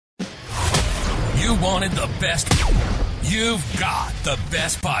You wanted the best. You've got the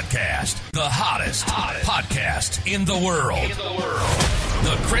best podcast. The hottest podcast in the world.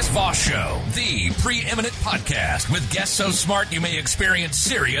 The Chris Voss Show, the preeminent podcast with guests so smart you may experience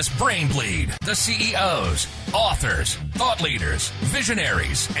serious brain bleed. The CEOs, authors, thought leaders,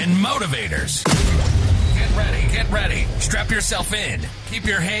 visionaries, and motivators. Get ready. Strap yourself in. Keep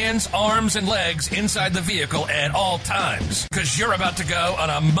your hands, arms, and legs inside the vehicle at all times, because you're about to go on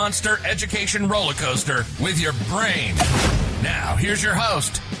a monster education roller coaster with your brain. Now, here's your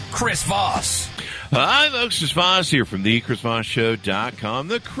host, Chris Voss. Hi, folks. Chris Voss here from thechrisvossshow.com,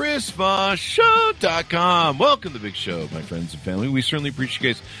 thechrisvossshow.com. Welcome to the big show, my friends and family. We certainly appreciate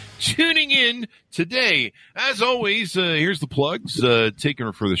you guys tuning in today. As always, here's the plugs. Take and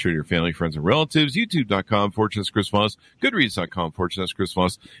refer the show to your family, friends, and relatives. YouTube.com/Chris Voss, Goodreads.com/Chris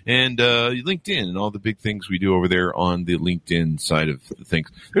Voss, and LinkedIn and all the big things we do over there on the LinkedIn side of things.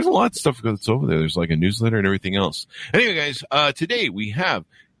 There's a lot of stuff that's over there. There's like a newsletter and everything else. Anyway, guys, today we have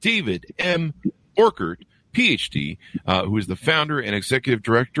David M. Ockert, Ph.D., who is the founder and executive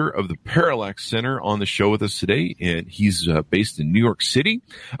director of the Parallax Center, on the show with us today, and he's based in New York City.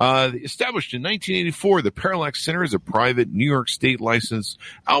 Established in 1984, the Parallax Center is a private New York State licensed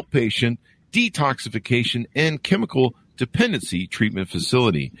outpatient detoxification and chemical dependency treatment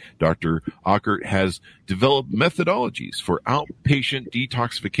facility. Dr. Ockert has developed methodologies for outpatient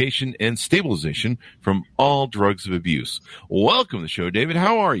detoxification and stabilization from all drugs of abuse. Welcome to the show, David.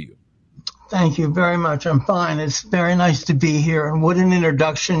 How are you? Thank you very much. I'm fine. It's very nice to be here. And what an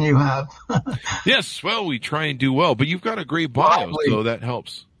introduction you have. Yes, well, we try and do well, but you've got a great bio, so that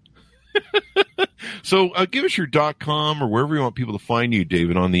helps. So give us your .com or wherever you want people to find you,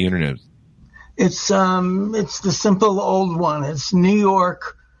 David, on the internet. It's the simple old one. It's New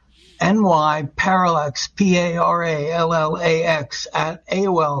York, NY, Parallax, Parallax at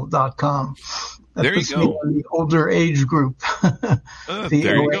AOL.com. That there you puts go. Me in the older age group. There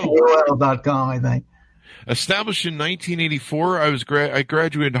you go. AOL.com, I think. Established in 1984. I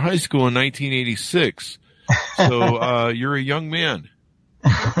graduated high school in 1986. So you're a young man.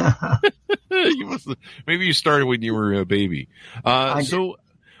 Maybe you started when you were a baby. What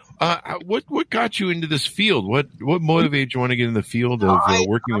got you into this field? What motivated you want to get in the field of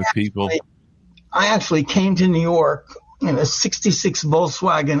working with people? I actually came to New York in a 66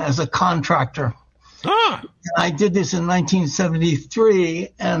 Volkswagen as a contractor. And I did this in 1973,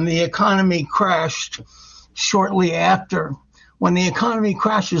 and the economy crashed shortly after. When the economy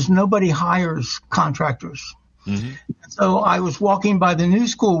crashes, nobody hires contractors. Mm-hmm. So I was walking by the new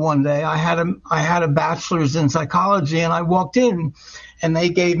school one day. I had a bachelor's in psychology, and I walked in, and they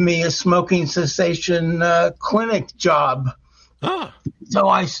gave me a smoking cessation clinic job. So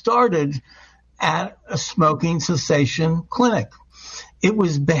I started at a smoking cessation clinic. It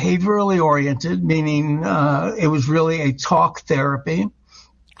was behaviorally oriented, meaning it was really a talk therapy.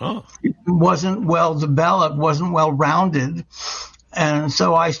 It wasn't well developed, wasn't well rounded. And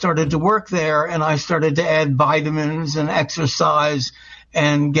so I started to work there, and I started to add vitamins and exercise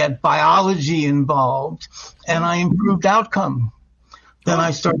and get biology involved, and I improved outcome. Then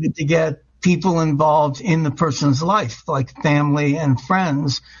I started to get people involved in the person's life, like family and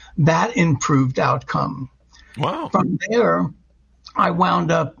friends. That improved outcome. Wow. From there, I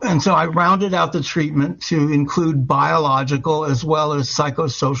wound up, and so I rounded out the treatment to include biological as well as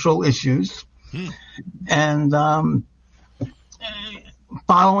psychosocial issues. And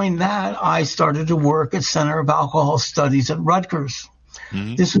following that, I started to work at Center of Alcohol Studies at Rutgers.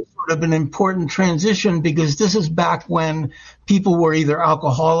 This was sort of an important transition because this is back when people were either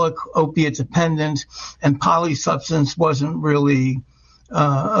alcoholic, opiate dependent, and polysubstance wasn't really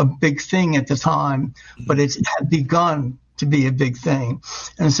a big thing at the time, but it had begun to be a big thing.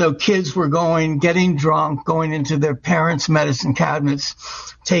 And so kids were getting drunk, going into their parents' medicine cabinets,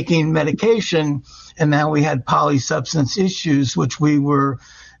 taking medication, and now we had polysubstance issues, which we were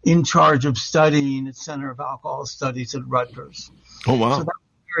in charge of studying at Center of Alcohol Studies at Rutgers. Oh, wow. So that was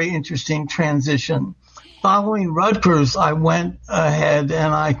a very interesting transition. Following Rutgers, I went ahead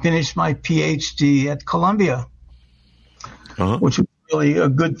and I finished my Ph.D. at Columbia, which was really a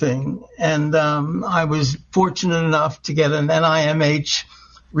good thing. And I was fortunate enough to get an NIMH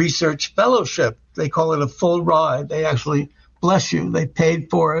research fellowship. They call it a full ride. They actually bless you. They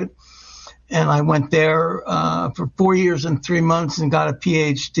paid for it. And I went there for 4 years and 3 months and got a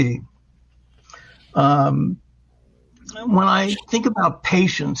Ph.D. When I think about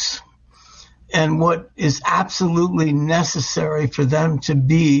patients and what is absolutely necessary for them to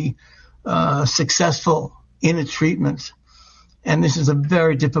be successful in a treatment, and this is a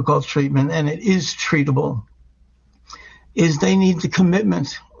very difficult treatment and it is treatable, is they need the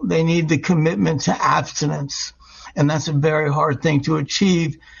commitment they need the commitment to abstinence. And that's a very hard thing to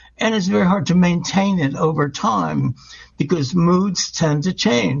achieve. And it's very hard to maintain it over time because moods tend to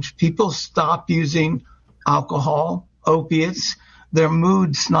change. People stop using alcohol, opiates. Their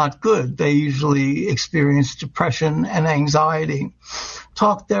mood's not good. They usually experience depression and anxiety.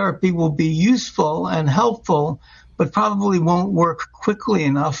 Talk therapy will be useful and helpful, but probably won't work quickly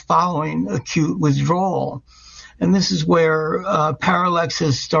enough following acute withdrawal. And this is where Parallax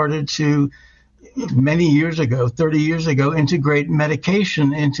has started to, many years ago, 30 years ago, integrate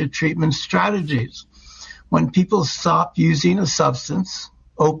medication into treatment strategies. When people stop using a substance,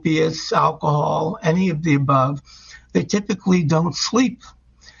 opiates, alcohol, any of the above, they typically don't sleep.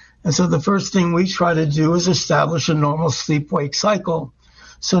 And so the first thing we try to do is establish a normal sleep-wake cycle.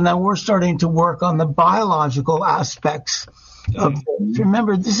 So now we're starting to work on the biological aspects of this.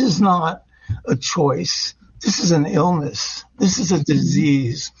 Remember, this is not a choice. This is an illness. This is a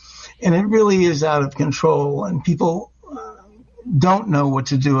disease. And it really is out of control, and people don't know what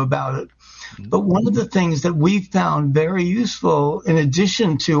to do about it. But one of the things that we found very useful, in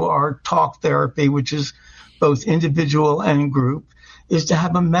addition to our talk therapy, which is both individual and group, is to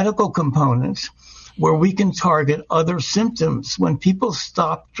have a medical component where we can target other symptoms. When people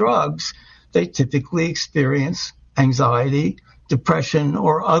stop drugs, they typically experience anxiety, depression,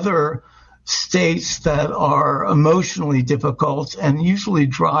 or other states that are emotionally difficult and usually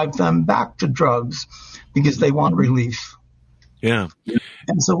drive them back to drugs because they want relief. Yeah.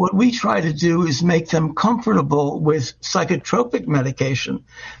 And so what we try to do is make them comfortable with psychotropic medication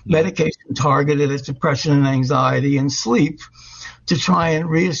targeted at depression and anxiety and sleep, to try and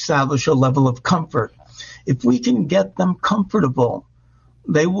reestablish a level of comfort. If we can get them comfortable,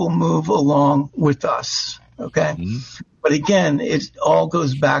 they will move along with us. Okay. Mm-hmm. But again, it all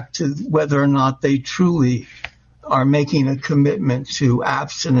goes back to whether or not they truly are making a commitment to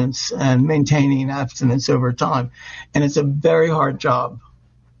abstinence and maintaining abstinence over time. And it's a very hard job.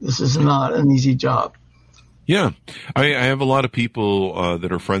 This is not an easy job. Yeah. I have a lot of people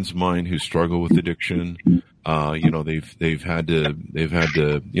that are friends of mine who struggle with addiction. They've had to,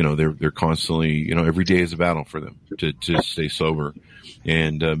 they're constantly, every day is a battle for them to stay sober.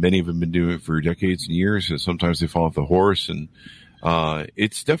 And many of them have been doing it for decades and years. And sometimes they fall off the horse, and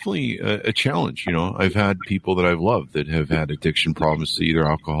it's definitely a challenge. I've had people that I've loved that have had addiction problems to either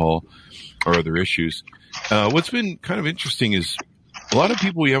alcohol or other issues. What's been kind of interesting is a lot of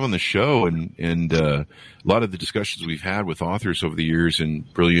people we have on the show, and a lot of the discussions we've had with authors over the years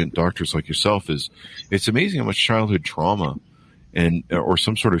and brilliant doctors like yourself, is it's amazing how much childhood trauma or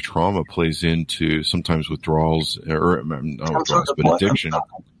some sort of trauma plays into sometimes withdrawals or not withdrawals, but addiction.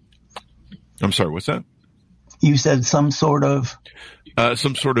 I'm sorry, what's that? You said some sort of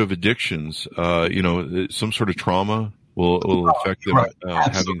addictions. Some sort of trauma will affect them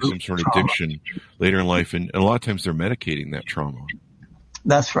having some sort of addiction later in life, and a lot of times they're medicating that trauma.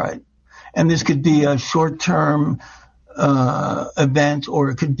 That's right. And this could be a short-term event, or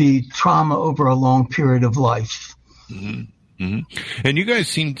it could be trauma over a long period of life. Mm-hmm. Mm-hmm. And you guys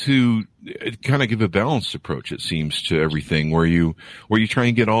seem to kind of give a balanced approach, it seems, to everything, where you try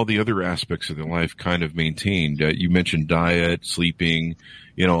and get all the other aspects of their life kind of maintained. You mentioned diet, sleeping,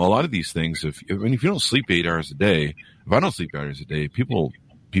 a lot of these things. If you don't sleep 8 hours a day, if I don't sleep 8 hours a day, people,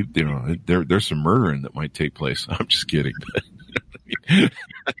 there's some murdering that might take place. I'm just kidding. I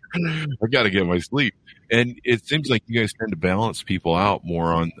got to get my sleep. And it seems like you guys tend to balance people out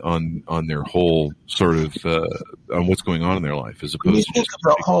more on their whole sort of on what's going on in their life, as opposed to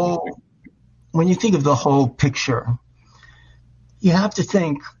when you think of the whole picture, you have to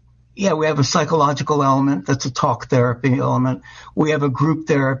think, we have a psychological element, that's a talk therapy element. We have a group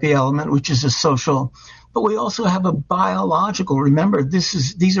therapy element, which is a social, but we also have a biological. Remember,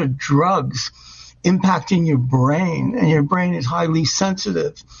 these are drugs impacting your brain, and your brain is highly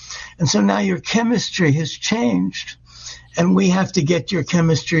sensitive. And so now your chemistry has changed, and we have to get your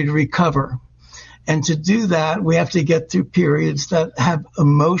chemistry to recover. And to do that, we have to get through periods that have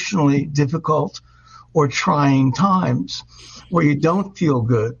emotionally difficult or trying times where you don't feel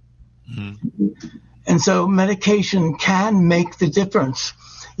good. Mm-hmm. And so medication can make the difference.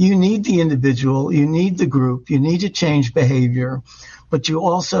 You need the individual, you need the group, you need to change behavior, but you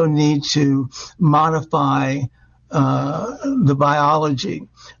also need to modify the biology.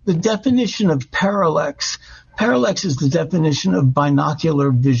 The definition of parallax is the definition of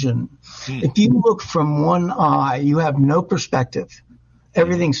binocular vision. If you look from one eye, you have no perspective.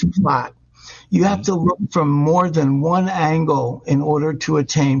 Everything's flat. You have to look from more than one angle in order to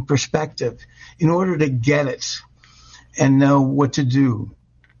attain perspective, in order to get it and know what to do.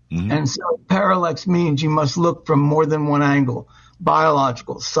 Mm-hmm. And so parallax means you must look from more than one angle,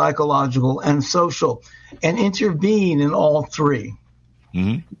 biological, psychological, and social, and intervene in all three.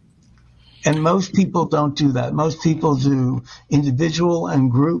 Mm-hmm. And most people don't do that. Most people do individual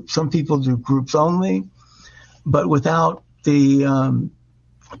and group. Some people do groups only. But without the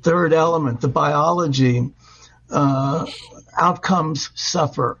third element, the biology, outcomes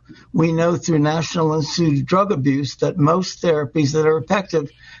suffer. We know through National Institute of Drug Abuse that most therapies that are effective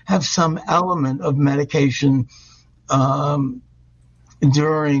have some element of medication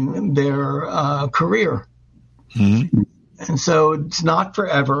during their career. Mm-hmm. And so it's not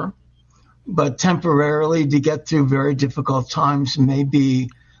forever, but temporarily to get through very difficult times may be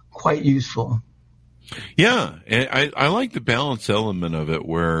quite useful. Yeah, and I like the balance element of it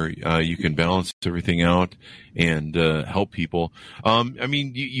where you can balance everything out and help people. I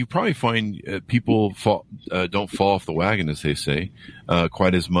mean, you probably find people don't fall off the wagon, as they say,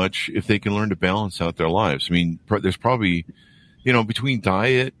 quite as much if they can learn to balance out their lives. I mean, there's probably, between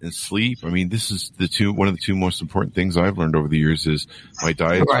diet and sleep, I mean, this is one of the two most important things I've learned over the years is my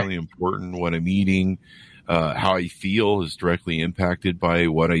diet's really important. What I'm eating, how I feel is directly impacted by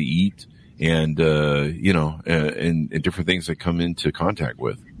what I eat. And, and different things that come into contact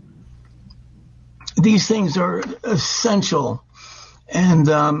with. These things are essential. And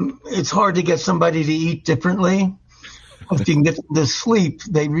it's hard to get somebody to eat differently. If you can get them to sleep,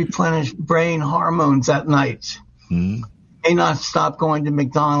 they replenish brain hormones at night. Mm-hmm. May not stop going to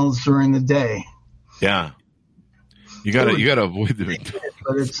McDonald's during the day. Yeah. You gotta avoid the McDonald's.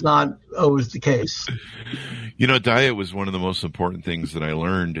 But it's not always the case. Diet was one of the most important things that I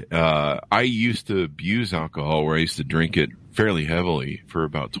learned. I used to abuse alcohol where I used to drink it fairly heavily for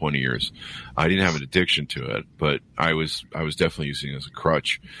about 20 years. I didn't have an addiction to it, but I was definitely using it as a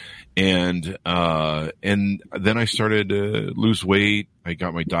crutch. And then I started to lose weight. I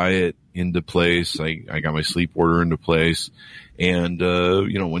got my diet into place. I got my sleep order into place. And,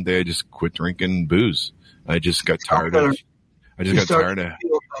 one day I just quit drinking booze. I just got tired of,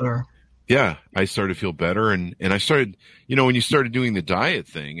 yeah, I started to feel better. And I started, when you started doing the diet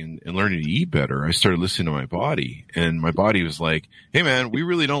thing and learning to eat better, I started listening to my body, and my body was like, hey man, we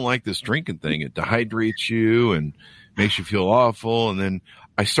really don't like this drinking thing. It dehydrates you and makes you feel awful. And then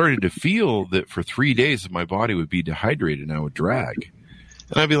I started to feel that for 3 days my body would be dehydrated and I would drag.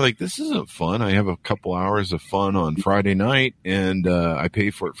 And I'd be like, this isn't fun. I have a couple hours of fun on Friday night and I pay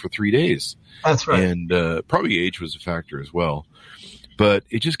for it for 3 days. That's right. And probably age was a factor as well. But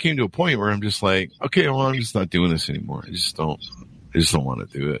it just came to a point where I'm just like, okay, well, I'm just not doing this anymore. I just don't want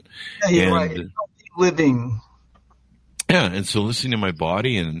to do it. Yeah, you're right. Living. Yeah, and so listening to my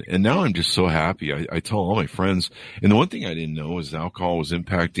body, and now I'm just so happy. I tell all my friends, and the one thing I didn't know is alcohol was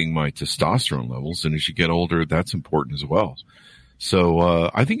impacting my testosterone levels, and as you get older, that's important as well.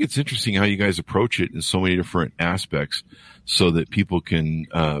 So I think it's interesting how you guys approach it in so many different aspects so that people can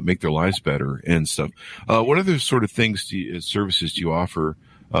make their lives better and stuff. What other sort of things, services do you offer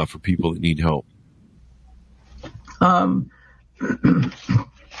for people that need help? One,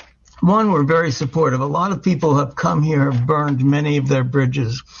 we're very supportive. A lot of people have come here, have burned many of their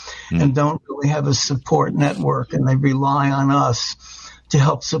bridges, and don't really have a support network, and they rely on us to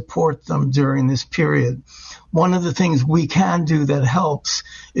help support them during this period. One of the things we can do that helps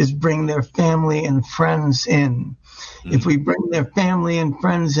is bring their family and friends in. If we bring their family and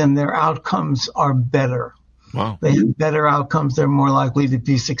friends in, their outcomes are better. Wow. They have better outcomes. They're more likely to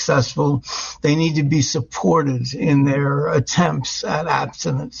be successful. They need to be supported in their attempts at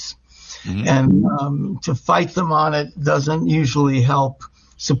abstinence. Mm-hmm. And to fight them on it doesn't usually help.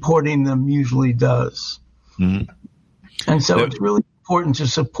 Supporting them usually does. Mm-hmm. And so it's really important to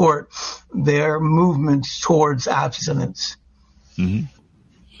support their movements towards abstinence. Mm-hmm.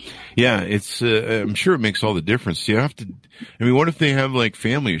 Yeah, it's. I'm sure it makes all the difference. You have to. I mean, what if they have like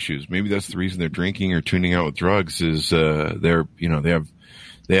family issues? Maybe that's the reason they're drinking or tuning out with drugs. Is they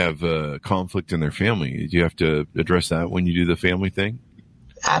have conflict in their family. Do you have to address that when you do the family thing?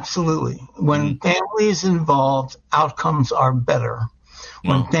 Absolutely. When family is involved, outcomes are better.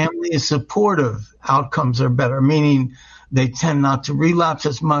 When family is supportive, outcomes are better. Meaning, they tend not to relapse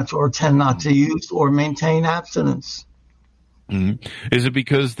as much, or tend not to use or maintain abstinence. Mm-hmm. Is it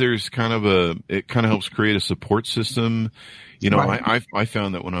because there's it kind of helps create a support system? Right. I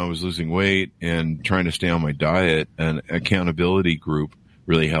found that when I was losing weight and trying to stay on my diet, an accountability group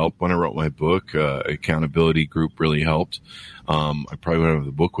really helped. When I wrote my book, accountability group really helped. I probably wouldn't have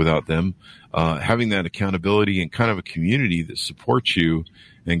the book without them. Having that accountability and kind of a community that supports you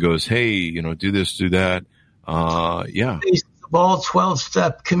and goes, hey, do this, do that. Yeah. All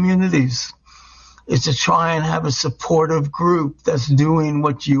 12-step communities is to try and have a supportive group that's doing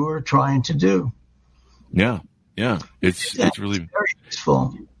what you are trying to do. Yeah. Yeah, it's really very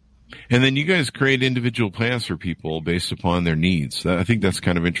useful. And then you guys create individual plans for people based upon their needs. I think that's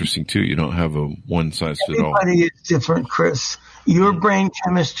kind of interesting too. You don't have a one size fit all. Everybody is different, Chris. Your brain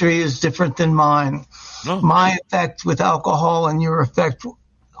chemistry is different than mine. Oh. My effect with alcohol and your effect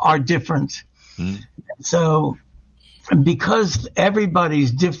are different. So because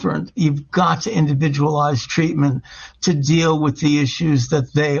everybody's different, you've got to individualize treatment to deal with the issues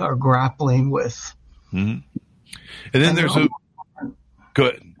that they are grappling with. And then there's a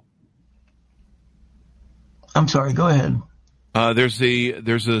good. I'm sorry, go ahead. There's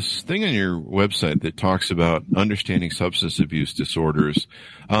a thing on your website that talks about understanding substance abuse disorders.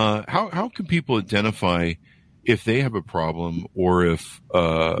 How can people identify if they have a problem or if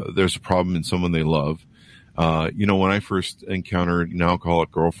there's a problem in someone they love? When I first encountered an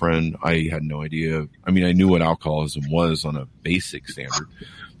alcoholic girlfriend, I had no idea. I mean, I knew what alcoholism was on a basic standard,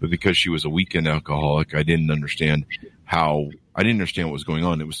 but because she was a weekend alcoholic, I didn't understand what was going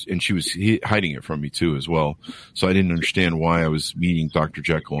on. And she was hiding it from me too, as well. So I didn't understand why I was meeting Dr.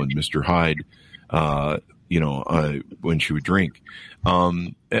 Jekyll and Mr. Hyde, when she would drink.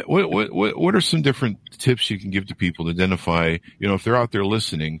 What are some different tips you can give to people to identify, if they're out there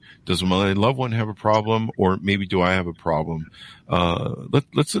listening, does my loved one have a problem, or maybe do I have a problem?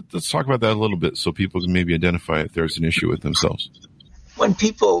 Let's talk about that a little bit so people can maybe identify if there's an issue with themselves. When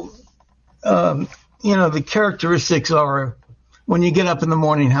people, the characteristics are, when you get up in the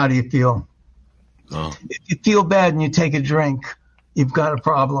morning, how do you feel? If you feel bad and you take a drink, you've got a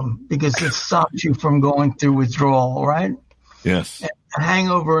problem because it stops you from going through withdrawal, right? Yes. And a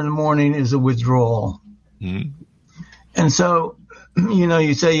hangover in the morning is a withdrawal. And so,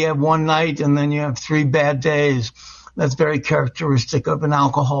 you say you have one night and then you have 3 bad days. That's very characteristic of an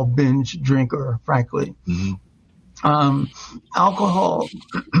alcohol binge drinker, frankly. Alcohol,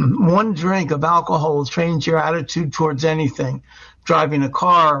 one drink of alcohol changes your attitude towards anything. Driving a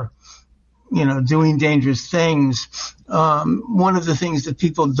car, doing dangerous things. One of the things that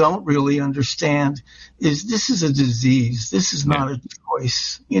people don't really understand is this is a disease. This is not a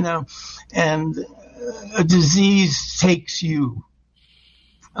choice, and a disease takes you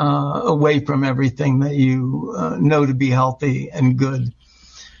away from everything that you know to be healthy and good.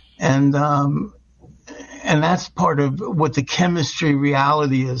 And that's part of what the chemistry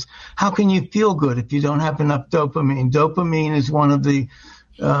reality is. How can you feel good if you don't have enough dopamine? Dopamine is one of the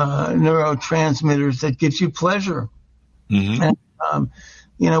neurotransmitters that gives you pleasure. And,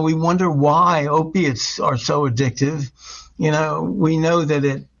 we wonder why opiates are so addictive. We know that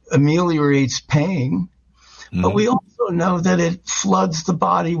it ameliorates pain, but we also know that it floods the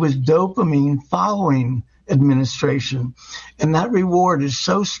body with dopamine following administration. And that reward is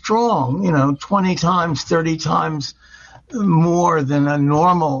so strong, 20 times, 30 times more than a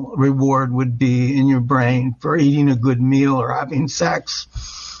normal reward would be in your brain for eating a good meal or having sex.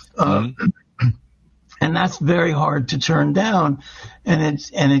 And that's very hard to turn down. And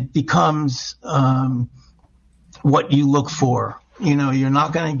it becomes what you look for. You're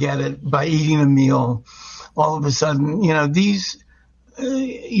not going to get it by eating a meal. All of a sudden,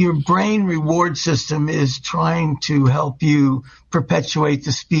 your brain reward system is trying to help you perpetuate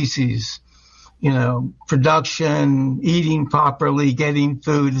the species. Production, eating properly, getting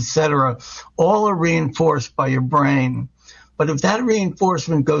food, etc. All are reinforced by your brain. But if that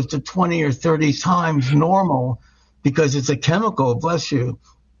reinforcement goes to 20 or 30 times normal because it's a chemical, bless you,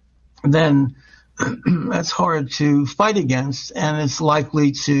 then that's hard to fight against, and it's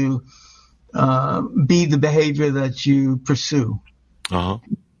likely to be the behavior that you pursue. And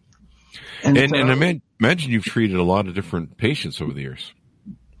I imagine you've treated a lot of different patients over the years.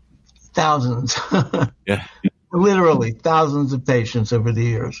 Thousands. Yeah. Literally thousands of patients over the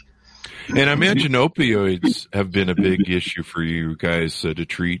years. And I imagine opioids have been a big issue for you guys to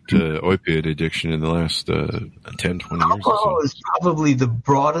treat opioid addiction in the last 10, 20 years. Alcohol is probably the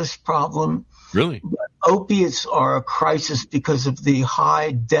broadest problem. Really? But opiates are a crisis because of the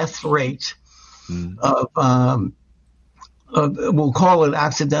high death rate of we'll call it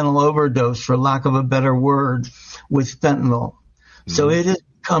accidental overdose, for lack of a better word, with fentanyl. So it has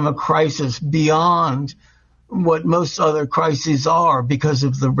become a crisis beyond what most other crises are because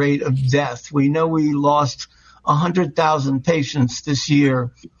of the rate of death. We know we lost 100,000 patients this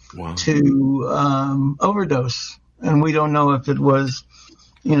year to overdose, and we don't know if it was,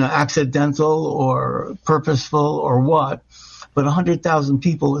 accidental or purposeful or what. But 100,000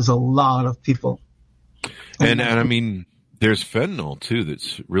 people is a lot of people. And I mean, there's fentanyl too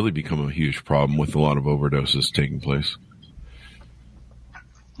that's really become a huge problem with a lot of overdoses taking place.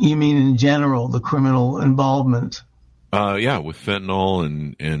 You mean in general, the criminal involvement? Yeah, with fentanyl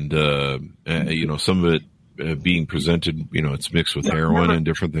and some of it being presented. It's mixed with heroin and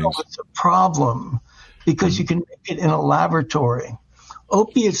different things. It's a problem because you can make it in a laboratory.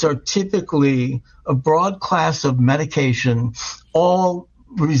 Opiates are typically a broad class of medication, all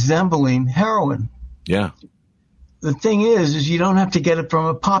resembling heroin. Yeah. The thing is you don't have to get it from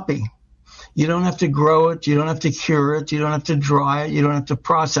a poppy. You don't have to grow it. You don't have to cure it. You don't have to dry it. You don't have to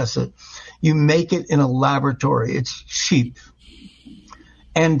process it. You make it in a laboratory. It's cheap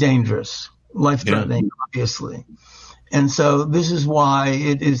and dangerous, life-threatening, obviously. And so this is why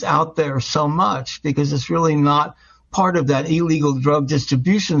it is out there so much, because it's really not part of that illegal drug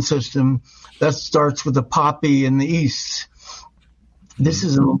distribution system that starts with the poppy in the East. This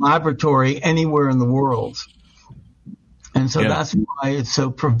is a laboratory anywhere in the world. And so that's why it's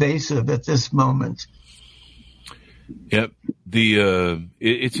so pervasive at this moment. Yep.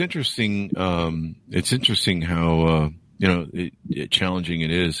 It's interesting. It's interesting how, challenging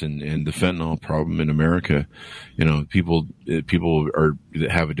it is. And the fentanyl problem in America, people that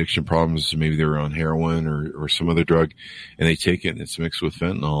have addiction problems, maybe they're on heroin or some other drug, and they take it and it's mixed with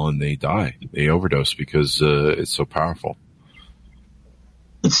fentanyl and they die. They overdose because it's so powerful.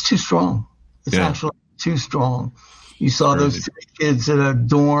 It's too strong. It's actually too strong. You saw those 3 kids at a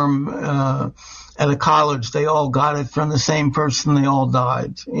dorm at a college. They all got it from the same person. They all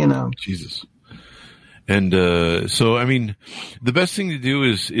died, Jesus. And so, I mean, the best thing to do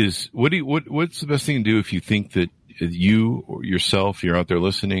is what's the best thing to do if you think that you or yourself, you're out there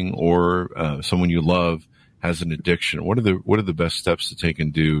listening, or someone you love has an addiction? What are the best steps to take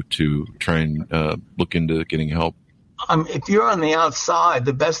and do to try and look into getting help? If you're on the outside,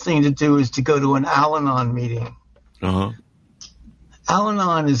 the best thing to do is to go to an Al-Anon meeting. Uh-huh.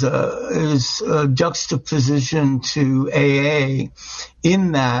 Al-Anon is a juxtaposition to AA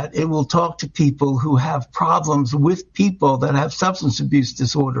in that it will talk to people who have problems with people that have substance abuse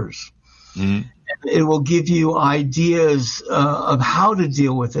disorders. Mm-hmm. And it will give you ideas of how to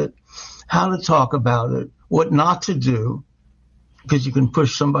deal with it, how to talk about it, what not to do, because you can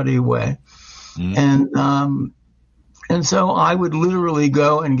push somebody away. Mm-hmm. And so I would literally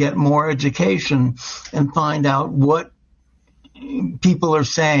go and get more education and find out what people are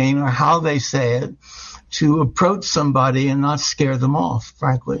saying or how they say it to approach somebody and not scare them off,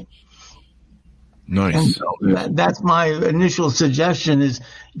 frankly. Nice. And so that's my initial suggestion, is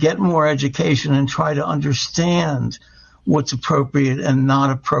get more education and try to understand what's appropriate and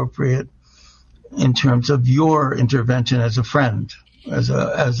not appropriate in terms of your intervention as a friend, as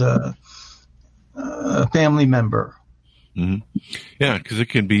a family member. Mm-hmm. Yeah, because it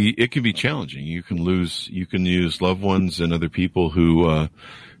can be challenging. You can use loved ones and other people who are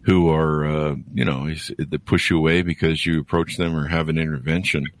that push you away because you approach them or have an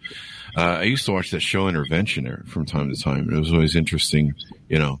intervention. I used to watch that show Intervention from time to time, and it was always interesting,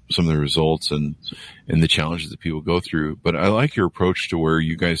 some of the results and the challenges that people go through. But I like your approach to where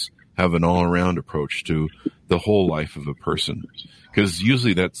you guys have an all-around approach to the whole life of a person, because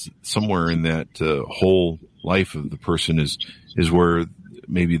usually that's somewhere in that whole life of the person is where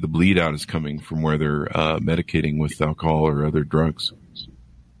maybe the bleed out is coming from, where they're medicating with alcohol or other drugs.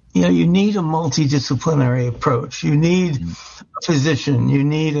 You need a multidisciplinary approach. You need a physician. You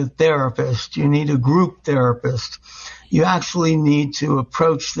need a therapist. You need a group therapist. You actually need to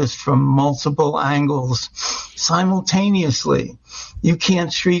approach this from multiple angles simultaneously. You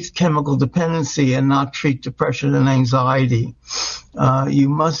can't treat chemical dependency and not treat depression and anxiety. You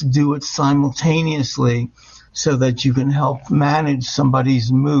must do it simultaneously so that you can help manage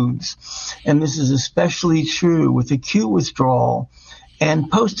somebody's moods. And this is especially true with acute withdrawal and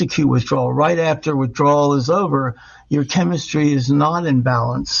post-acute withdrawal. Right after withdrawal is over, your chemistry is not in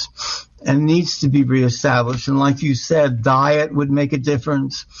balance and needs to be reestablished. And like you said, diet would make a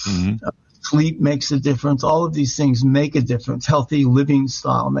difference. Mm-hmm. Sleep makes a difference. All of these things make a difference. Healthy living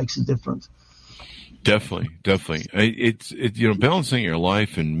style makes a difference. Definitely. It's balancing your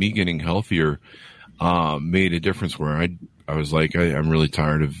life and me getting healthier made a difference where I was like, I'm really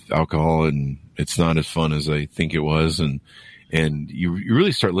tired of alcohol and it's not as fun as I think it was. And you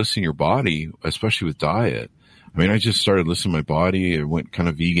really start listening to your body, especially with diet. I mean, I just started listening to my body. I went kind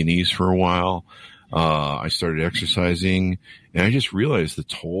of veganese for a while. I started exercising, and I just realized the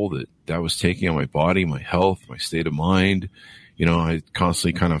toll that was taking on my body, my health, my state of mind. I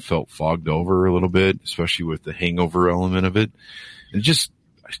constantly kind of felt fogged over a little bit, especially with the hangover element of it. And I just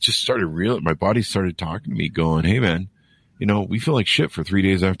started my body started talking to me going, hey man, we feel like shit for 3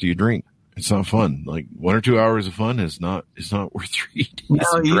 days after you drink. It's not fun. Like 1 or 2 hours of fun is not worth 3 days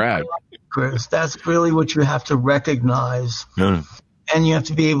of drag. Chris, that's really what you have to recognize. Yeah. And you have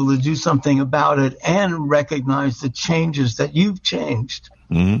to be able to do something about it and recognize the changes that you've changed.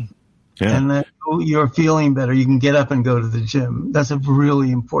 Mm-hmm. Yeah. And then you're feeling better. You can get up and go to the gym. That's a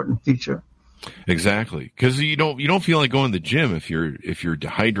really important feature. Exactly, because you don't feel like going to the gym if you're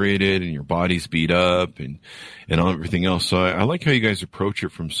dehydrated and your body's beat up and everything else. So I like how you guys approach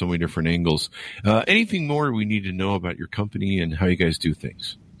it from so many different angles. Anything more we need to know about your company and how you guys do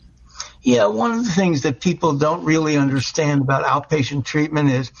things? Yeah, one of the things that people don't really understand about outpatient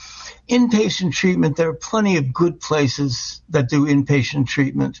treatment is inpatient treatment. There are plenty of good places that do inpatient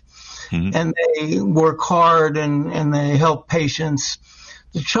treatment, and they work hard and they help patients.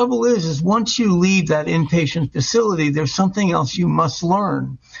 The trouble is once you leave that inpatient facility, there's something else you must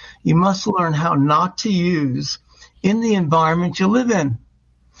learn. You must learn how not to use in the environment you live in.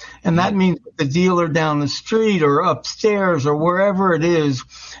 And that means the dealer down the street or upstairs or wherever it is,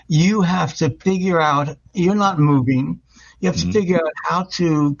 you have to figure out, you're not moving. You have to figure out how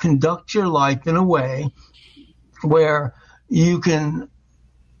to conduct your life in a way where you can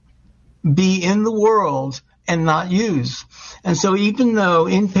be in the world and not use. And so even though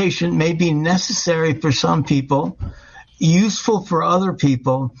inpatient may be necessary for some people, useful for other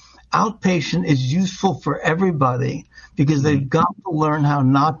people, outpatient is useful for everybody because they've got to learn how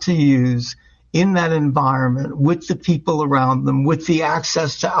not to use in that environment with the people around them, with the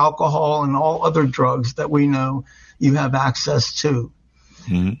access to alcohol and all other drugs that we know you have access to.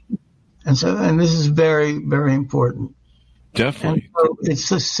 And this is very, very important. Definitely. And so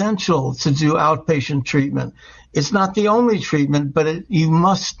it's essential to do outpatient treatment. It's not the only treatment, but you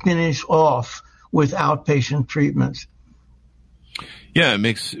must finish off with outpatient treatment. Yeah, it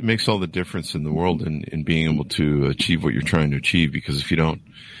makes all the difference in the world in being able to achieve what you're trying to achieve, because if you don't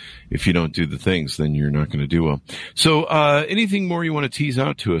do the things, then you're not going to do well. So anything more you want to tease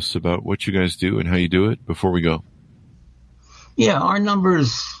out to us about what you guys do and how you do it before we go? Yeah, our number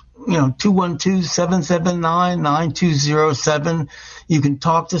is 212-779-9207. You can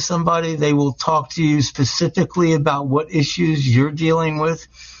talk to somebody. They will talk to you specifically about what issues you're dealing with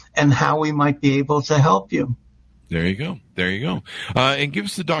and how we might be able to help you. There you go. And give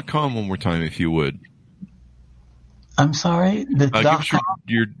us the .com one more time, if you would. I'm sorry? The give us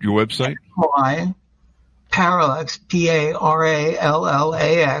your website. Parallax,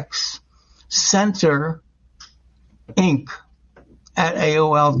 Parallax, Center, Inc. at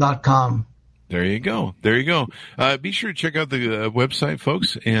AOL.com. There you go. Be sure to check out the website,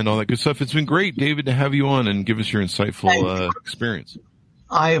 folks, and all that good stuff. It's been great, David, to have you on and give us your insightful experience.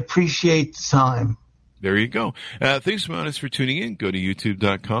 I appreciate the time. There you go. Thanks, Monis, for tuning in. Go to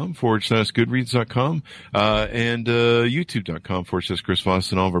youtube.com/goodreads.com and youtube.com/Chris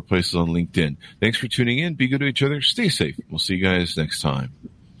Voss and all of our places on LinkedIn. Thanks for tuning in. Be good to each other. Stay safe. We'll see you guys next time.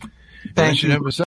 Thank you.